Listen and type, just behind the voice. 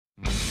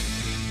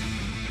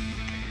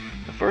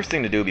first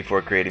thing to do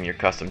before creating your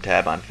custom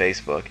tab on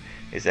Facebook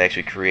is to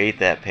actually create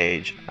that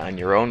page on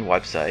your own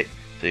website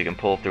so you can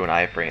pull through an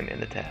iframe in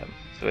the tab.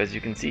 So as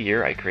you can see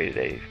here, I created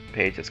a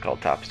page that's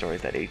called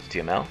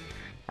topstories.html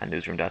on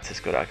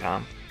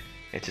newsroom.cisco.com.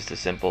 It's just a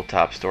simple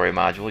top story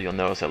module. You'll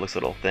notice it looks a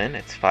little thin.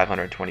 It's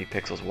 520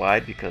 pixels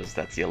wide because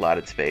that's the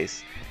allotted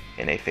space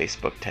in a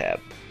Facebook tab.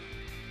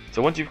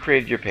 So once you've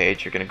created your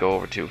page, you're going to go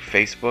over to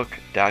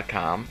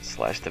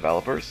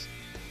facebook.com/developers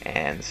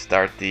and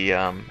start the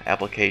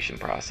application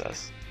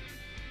process.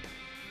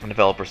 A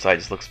developer site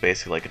just looks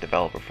basically like a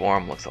developer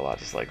forum, looks a lot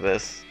just like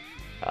this.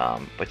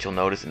 But you'll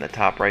notice in the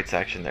top right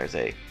section there's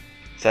a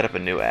set up a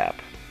new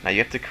app. Now you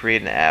have to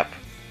create an app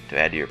to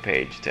add to your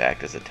page to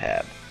act as a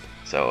tab.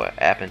 So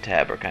app and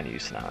tab are kind of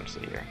used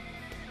synonymously here.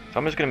 So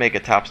I'm just going to make a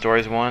top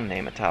stories one,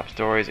 name it top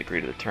stories,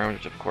 agree to the terms,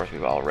 which of course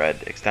we've all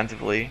read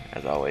extensively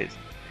as always.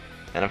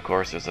 Then of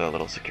course there's a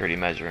little security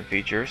measure and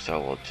feature,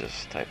 so we'll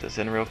just type this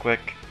in real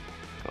quick.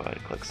 Go ahead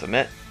and click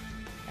submit,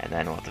 and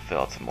then we'll have to fill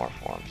out some more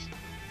forms.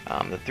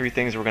 The three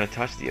things we're going to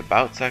touch: the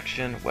about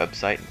section,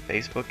 website, and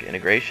Facebook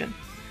integration,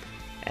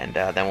 and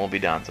then we'll be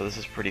done. So this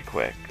is pretty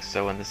quick.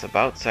 So in this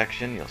about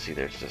section, you'll see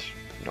there's just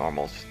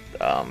normal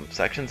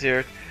sections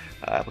here: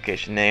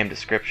 application name,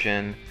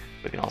 description.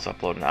 We can also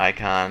upload an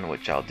icon,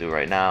 which I'll do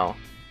right now.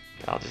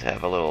 I'll just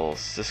have a little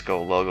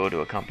Cisco logo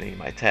to accompany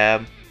my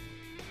tab.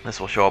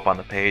 This will show up on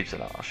the page,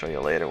 and I'll show you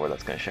later where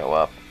that's going to show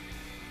up.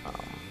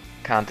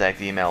 Contact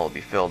email will be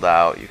filled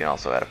out. You can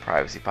also add a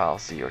privacy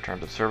policy or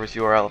terms of service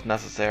URL if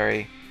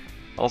necessary.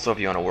 Also, if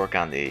you want to work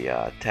on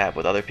the tab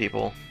with other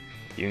people,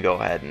 you can go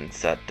ahead and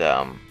set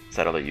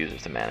other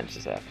users to manage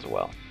this app as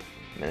well.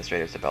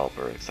 Administrators,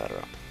 developer, etc.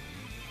 Then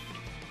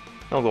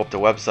we'll go up to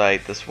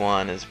website. This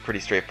one is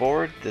pretty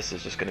straightforward. This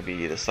is just going to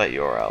be the site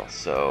URL.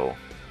 So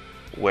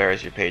where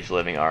is your page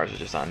living? Ours is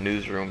just on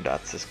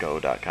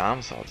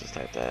newsroom.cisco.com, so I'll just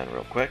type that in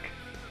real quick.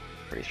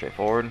 Pretty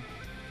straightforward.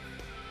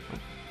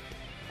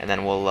 And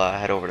then we'll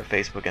head over to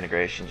Facebook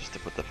integration just to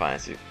put the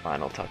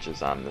final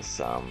touches on this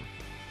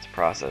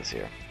process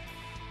here.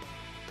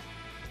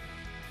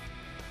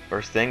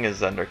 First thing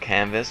is under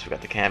Canvas. We've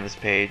got the Canvas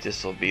page.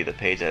 This will be the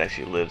page that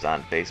actually lives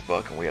on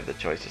Facebook, and we have the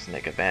choice just to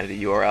make a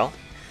vanity URL.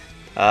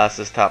 This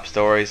is top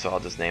stories, so I'll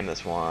just name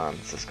this one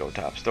Cisco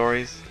Top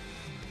Stories.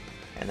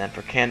 And then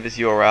for Canvas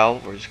URL,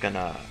 we're just going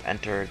to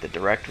enter the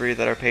directory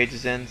that our page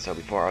is in. So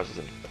before ours was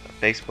in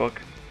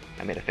Facebook,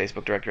 I made a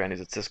Facebook directory, I use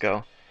it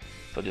Cisco.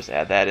 So just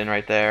add that in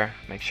right there.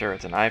 Make sure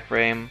it's an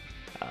iframe.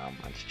 I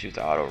just choose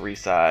to auto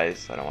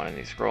resize. I don't want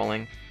any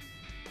scrolling.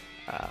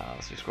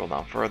 So we scroll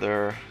down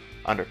further.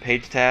 Under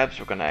page tabs,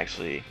 we're going to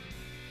actually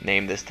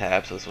name this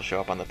tab, so this will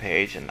show up on the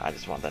page, and I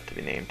just want that to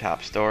be named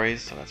Top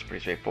Stories. So that's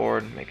pretty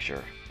straightforward. Make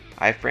sure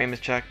iframe is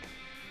checked.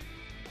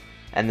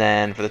 And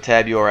then for the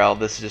tab URL,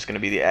 this is just going to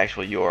be the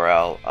actual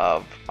URL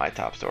of my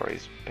Top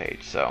Stories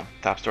page. So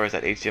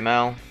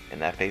topstories.html in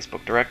that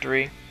Facebook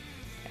directory,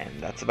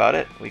 and that's about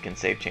it. We can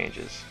save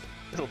changes.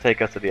 This will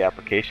take us to the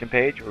application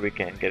page where we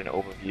can get an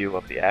overview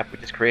of the app we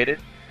just created.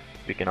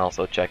 We can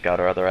also check out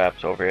our other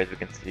apps over here. As we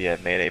can see,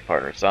 I've made a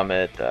partner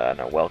summit and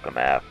a welcome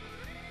app,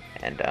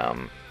 and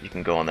you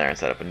can go in there and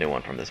set up a new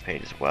one from this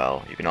page as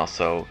well. You can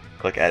also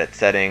click edit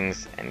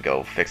settings and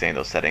go fix any of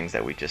those settings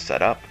that we just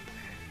set up.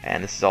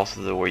 And this is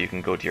also where you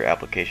can go to your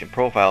application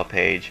profile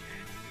page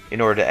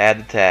in order to add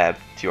the tab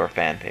to your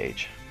fan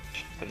page.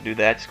 So to do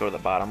that, just go to the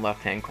bottom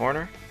left hand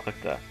corner,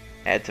 click the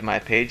add to my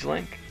page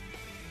link.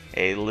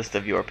 A list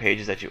of your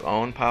pages that you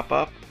own pop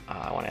up.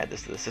 I want to add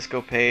this to the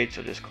Cisco page,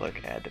 so just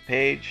click add to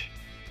page,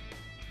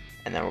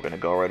 and then we're going to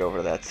go right over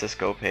to that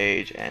Cisco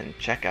page and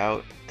check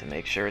out to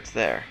make sure it's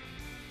there.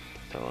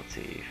 So let's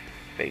see,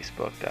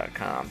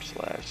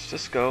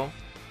 facebook.com/Cisco,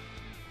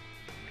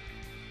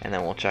 and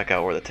then we'll check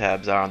out where the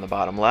tabs are on the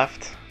bottom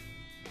left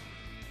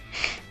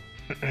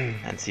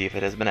and see if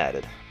it has been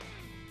added.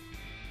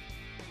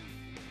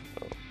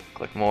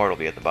 Click more, it'll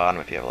be at the bottom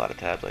if you have a lot of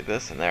tabs like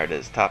this, and there it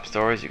is, Top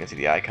Stories. You can see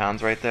the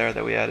icons right there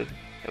that we added,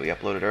 that we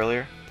uploaded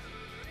earlier.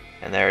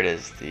 And there it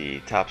is, the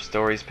Top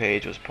Stories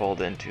page was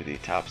pulled into the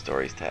Top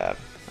Stories tab.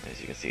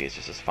 As you can see, it's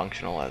just as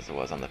functional as it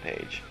was on the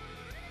page.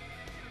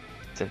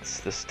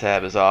 Since this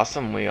tab is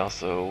awesome, we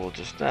also will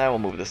just, we'll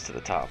move this to the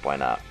top, why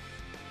not?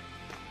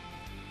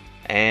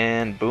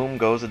 And boom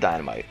goes the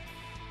dynamite.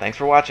 Thanks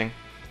for watching.